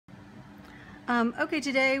Okay,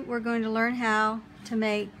 today we're going to learn how to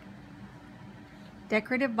make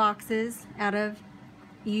decorative boxes out of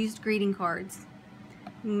used greeting cards.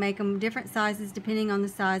 You can make them different sizes depending on the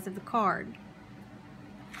size of the card.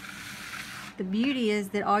 The beauty is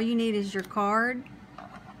that all you need is your card,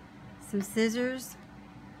 some scissors,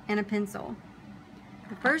 and a pencil.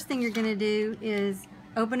 The first thing you're going to do is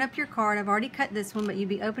open up your card. I've already cut this one, but you'd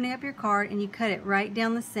be opening up your card and you cut it right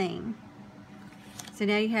down the seam. So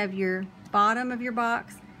now you have your bottom of your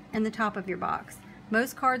box and the top of your box.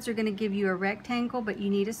 Most cards are going to give you a rectangle, but you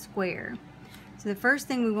need a square. So the first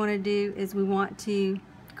thing we want to do is we want to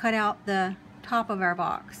cut out the top of our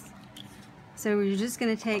box. So you're just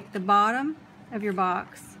going to take the bottom of your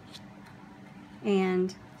box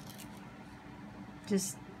and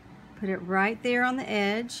just put it right there on the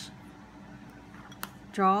edge.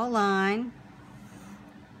 Draw a line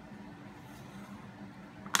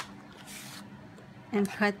and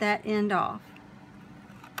cut that end off.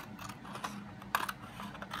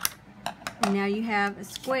 And now you have a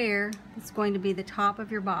square that's going to be the top of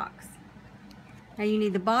your box. Now you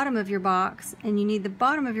need the bottom of your box, and you need the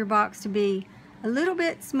bottom of your box to be a little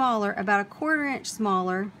bit smaller, about 1/4 inch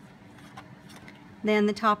smaller than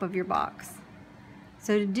the top of your box.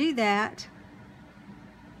 So to do that,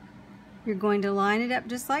 you're going to line it up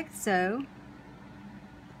just like so,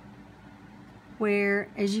 where,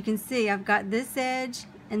 as you can see, I've got this edge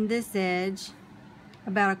and this edge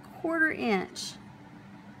about 1/4 inch.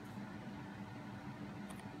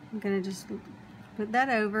 I'm going to just put that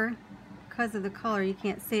over. Because of the color, you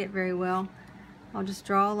can't see it very well. I'll just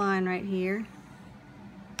draw a line right here.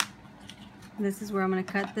 This is where I'm going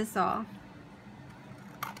to cut this off.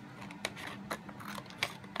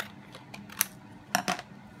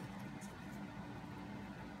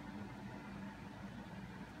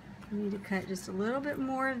 I need to cut just a little bit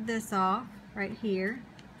more of this off right here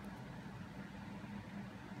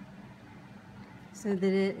so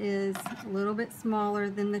that it is a little bit smaller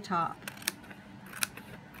than the top.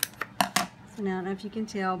 So now I don't know if you can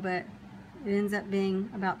tell, but it ends up being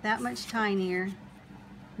about that much tinier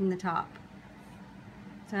than the top.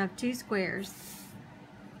 So I have 2 squares.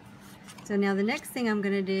 So now the next thing I'm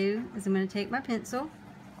going to do is I'm going to take my pencil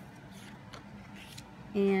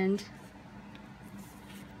and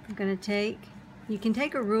I'm going to take, you can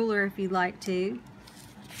take a ruler if you'd like to.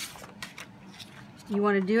 You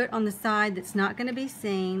want to do it on the side that's not going to be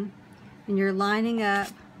seen, and you're lining up.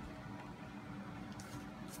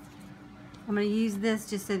 I'm going to use this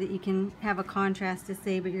just so that you can have a contrast to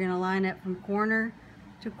see, but you're going to line up from corner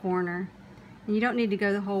to corner. And you don't need to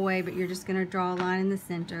go the whole way, but you're just going to draw a line in the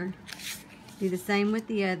center. Do the same with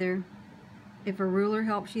the other. If a ruler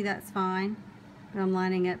helps you, that's fine. But I'm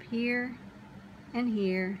lining up here and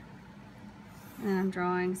here, and I'm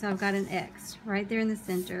drawing. So I've got an X right there in the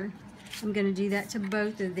center. I'm going to do that to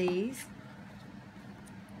both of these.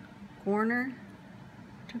 Corner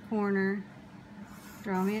to corner,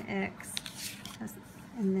 draw me an X,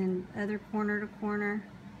 and then other corner to corner,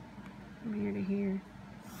 from here to here.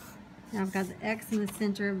 Now I've got the X in the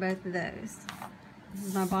center of both of those. This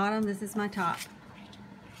is my bottom, this is my top.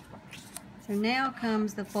 So now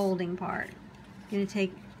comes the folding part. I'm going to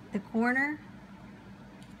take the corner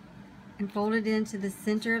and fold it into the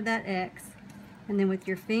center of that X, and then with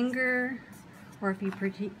your finger, or if you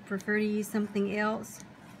prefer to use something else,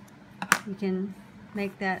 you can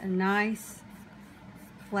make that a nice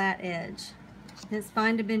flat edge. And it's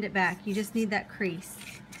fine to bend it back, you just need that crease.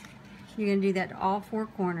 You're going to do that to all 4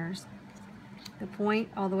 corners. The point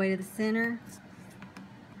all the way to the center,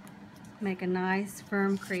 make a nice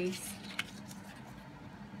firm crease.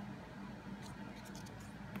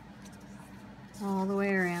 All the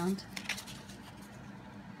way around.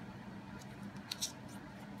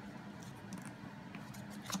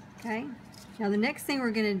 Okay, now the next thing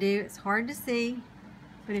we're going to do, it's hard to see,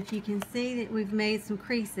 but if you can see that we've made some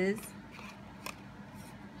creases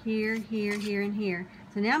here, here, here, and here.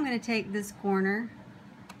 So now I'm going to take this corner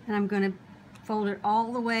and I'm going to fold it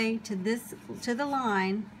all the way to this, to the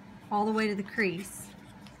line, all the way to the crease.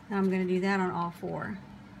 And I'm going to do that on all 4.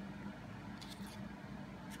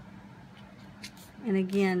 And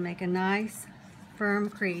again, make a nice firm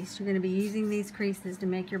crease. You're going to be using these creases to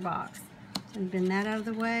make your box. So bend that out of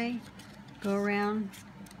the way, go around.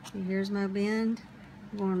 See, here's my bend.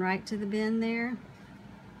 I'm going right to the bend there.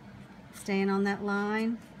 Staying on that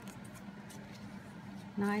line.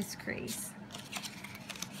 Nice crease.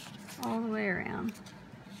 All the way around.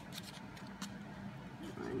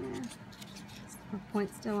 My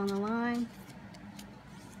point's still on the line.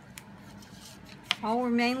 All we're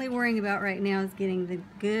mainly worrying about right now is getting the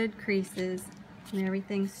good creases and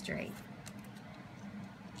everything straight.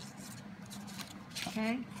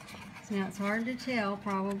 Okay, so now it's hard to tell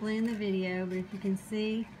probably in the video, but if you can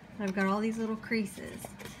see, I've got all these little creases.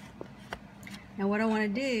 Now what I want to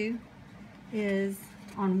do is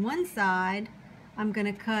on one side I'm going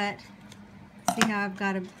to cut, see how I've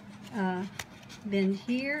got a bend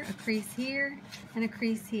here, a crease here, and a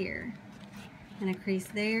crease here, and a crease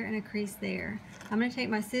there, and a crease there. I'm going to take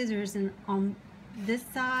my scissors and on this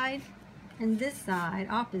side and this side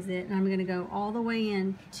opposite, and I'm going to go all the way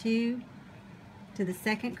in to the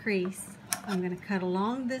second crease. I'm going to cut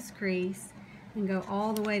along this crease and go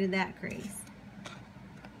all the way to that crease.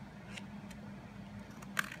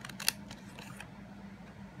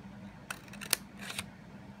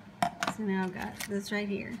 So now I've got this right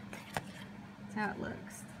here. That's how it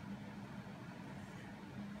looks.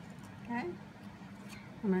 Okay?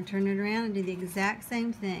 I'm going to turn it around and do the exact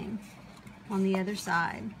same thing on the other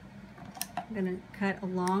side. I'm going to cut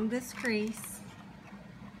along this crease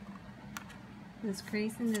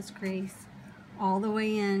and this crease, all the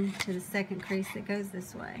way in to the second crease that goes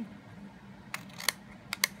this way.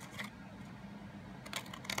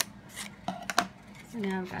 So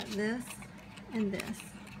now I've got this and this.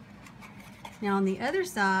 Now on the other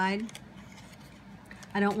side,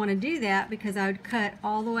 I don't want to do that because I would cut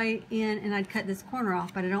all the way in and I'd cut this corner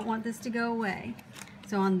off, but I don't want this to go away.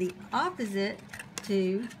 So on the opposite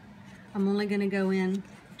two, I'm only going to go in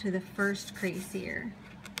to the first crease here,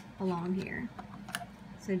 along here.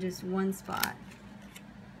 So just one spot.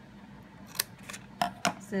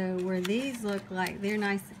 So where these look like they're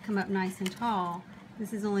nice, come up nice and tall,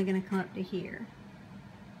 this is only going to come up to here,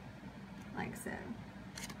 like so.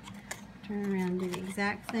 Turn around and do the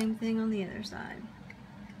exact same thing on the other side.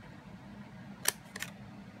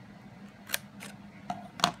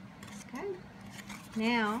 Okay.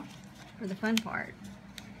 Now for the fun part.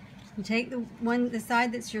 You take the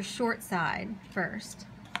side that's your short side first.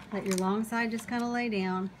 Let your long side just kind of lay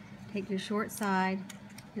down. Take your short side.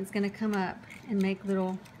 It's going to come up and make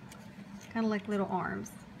little, kind of like little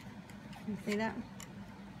arms. You see that?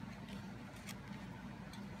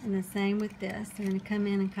 And the same with this. They're going to come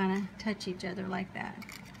in and kind of touch each other like that.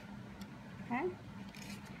 Okay?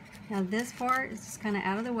 Now this part is just kind of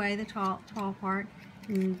out of the way, the tall part.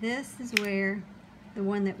 And this is where the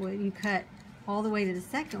one that you cut all the way to the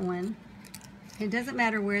second one. It doesn't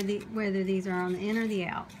matter whether these are on the in or the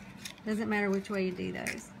out. Doesn't matter which way you do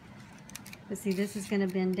those. But see, this is going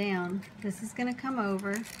to bend down. This is going to come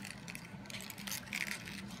over.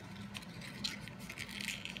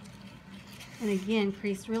 And again,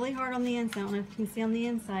 crease really hard on the inside. I don't know if you can see on the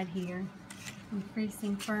inside here. I'm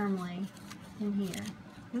creasing firmly in here.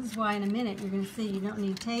 This is why in a minute you're going to see you don't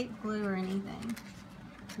need tape, glue, or anything.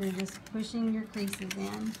 You're just pushing your creases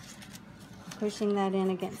in. Pushing that in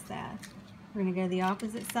against that. We're going to go the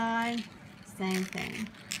opposite side. Same thing.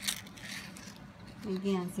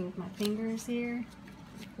 Again, see with my fingers here,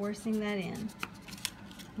 forcing that in.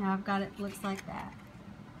 Now I've got it, looks like that.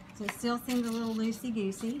 So it still seems a little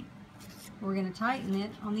loosey-goosey. We're going to tighten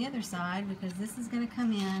it on the other side because this is going to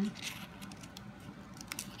come in.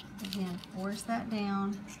 Again, force that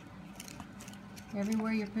down.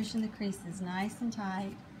 Everywhere you're pushing the creases nice and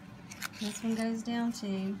tight. This one goes down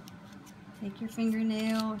too. Take your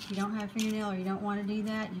fingernail. If you don't have a fingernail or you don't want to do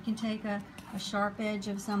that, you can take a sharp edge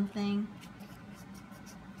of something.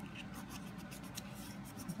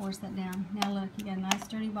 Force that down. Now look, you got a nice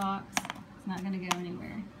sturdy box. It's not going to go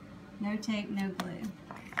anywhere. No tape, no glue.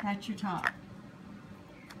 That's your top.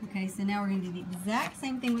 Okay, so now we're going to do the exact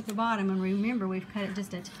same thing with the bottom, and remember we've cut it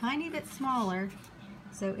just a tiny bit smaller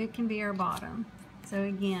so it can be our bottom. So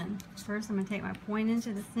again, first I'm going to take my point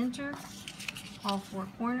into the center, all four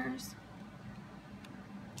corners.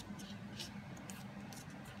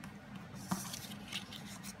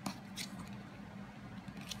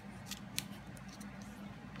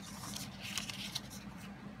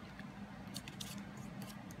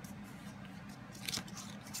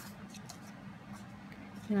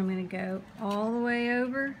 And I'm going to go all the way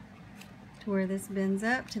over to where this bends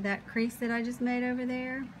up to that crease that I just made over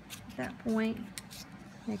there. At that point,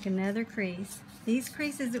 make another crease. These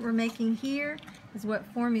creases that we're making here is what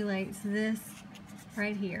formulates this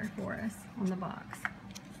right here for us on the box.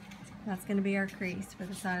 That's going to be our crease for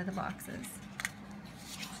the side of the boxes.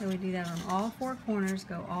 So we do that on all four corners.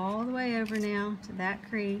 Go all the way over now to that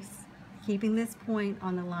crease, keeping this point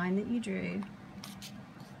on the line that you drew.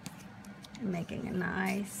 And making a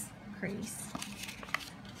nice crease.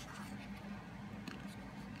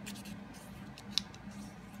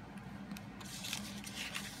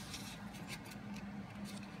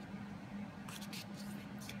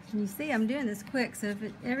 And you see I'm doing this quick, so if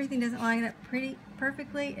everything doesn't line up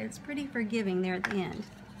perfectly, it's pretty forgiving there at the end.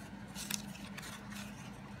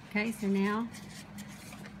 Okay, so now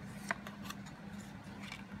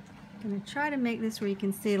I'm going to try to make this where you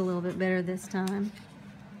can see it a little bit better this time.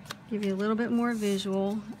 Give you a little bit more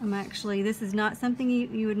visual. This is not something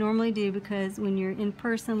you would normally do, because when you're in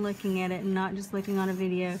person looking at it and not just looking on a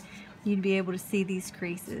video, you'd be able to see these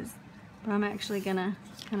creases. But I'm actually going to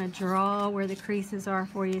kind of draw where the creases are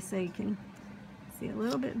for you so you can see a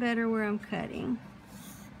little bit better where I'm cutting.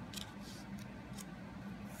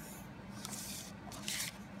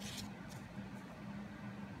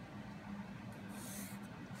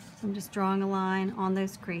 I'm just drawing a line on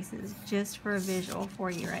those creases just for a visual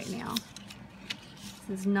for you right now.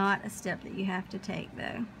 This is not a step that you have to take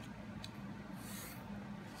though.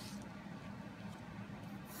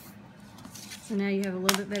 So now you have a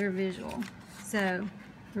little bit better visual. So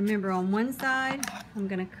remember, on one side I'm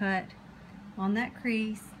going to cut on that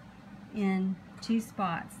crease in 2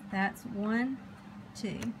 spots. That's 1,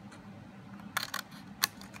 2.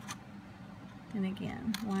 And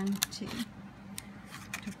again, 1, 2.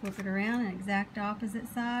 To flip it around, an exact opposite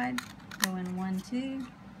side, go in 1, 2,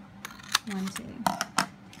 1, 2.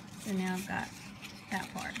 So now I've got that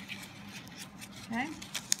part. Okay?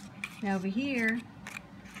 Now over here,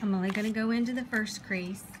 I'm only going to go into the first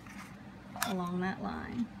crease along that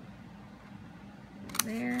line.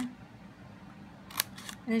 There.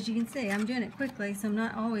 And as you can see, I'm doing it quickly, so I'm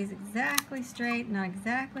not always exactly straight, not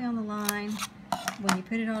exactly on the line. When you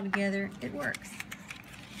put it all together, it works.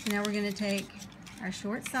 So now we're going to take our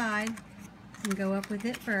short side and go up with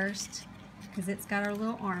it first, because it's got our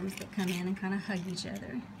little arms that come in and kind of hug each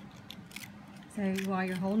other. So while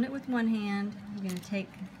you're holding it with one hand, you're going to take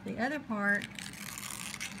the other part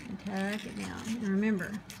and tuck it down. And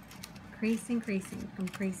remember, creasing, I'm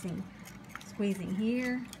creasing, squeezing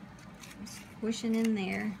here, squishing in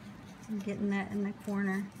there, and getting that in the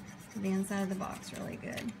corner to the inside of the box really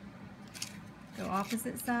good. Go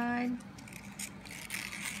opposite side.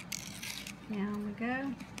 Down we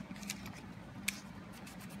go.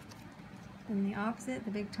 And the opposite,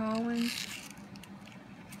 the big tall one.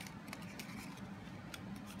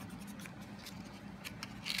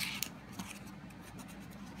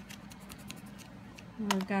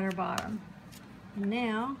 And we've got our bottom. And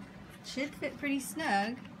now, it should fit pretty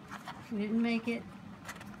snug. We didn't make it,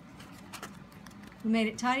 we made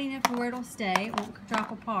it tight enough to where it'll stay. It won't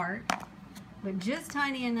drop apart, but just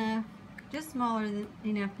tiny enough, just smaller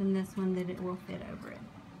enough than this one that it will fit over it.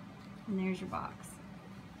 And there's your box.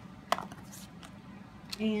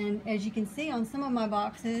 And as you can see on some of my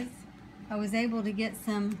boxes, I was able to get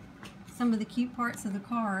some of the cute parts of the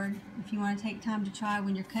card. If you want to take time to try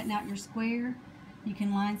when you're cutting out your square, you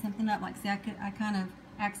can line something up. Like, see, I kind of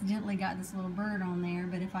accidentally got this little bird on there,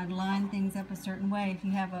 but if I'd line things up a certain way, if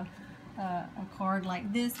you have a card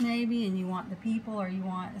like this maybe, and you want the people, or you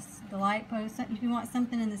want the light post, if you want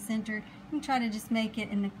something in the center, you can try to just make it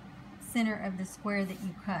in the center of the square that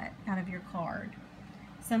you cut out of your card.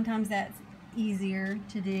 Sometimes that's easier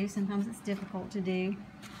to do, sometimes it's difficult to do,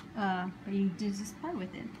 but you just play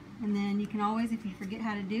with it. And then you can always, if you forget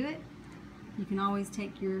how to do it, you can always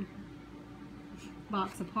take your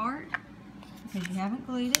box apart because you haven't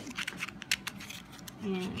glued it,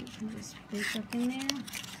 and you can just reach up in there,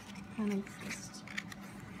 kind of just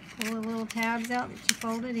pull the little tabs out that you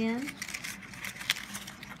folded in.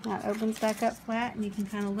 Now it opens back up flat, and you can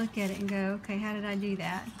kind of look at it and go, okay, how did I do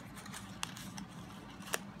that?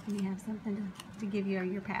 And you have something to give you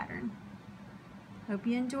your pattern. Hope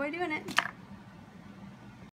you enjoy doing it.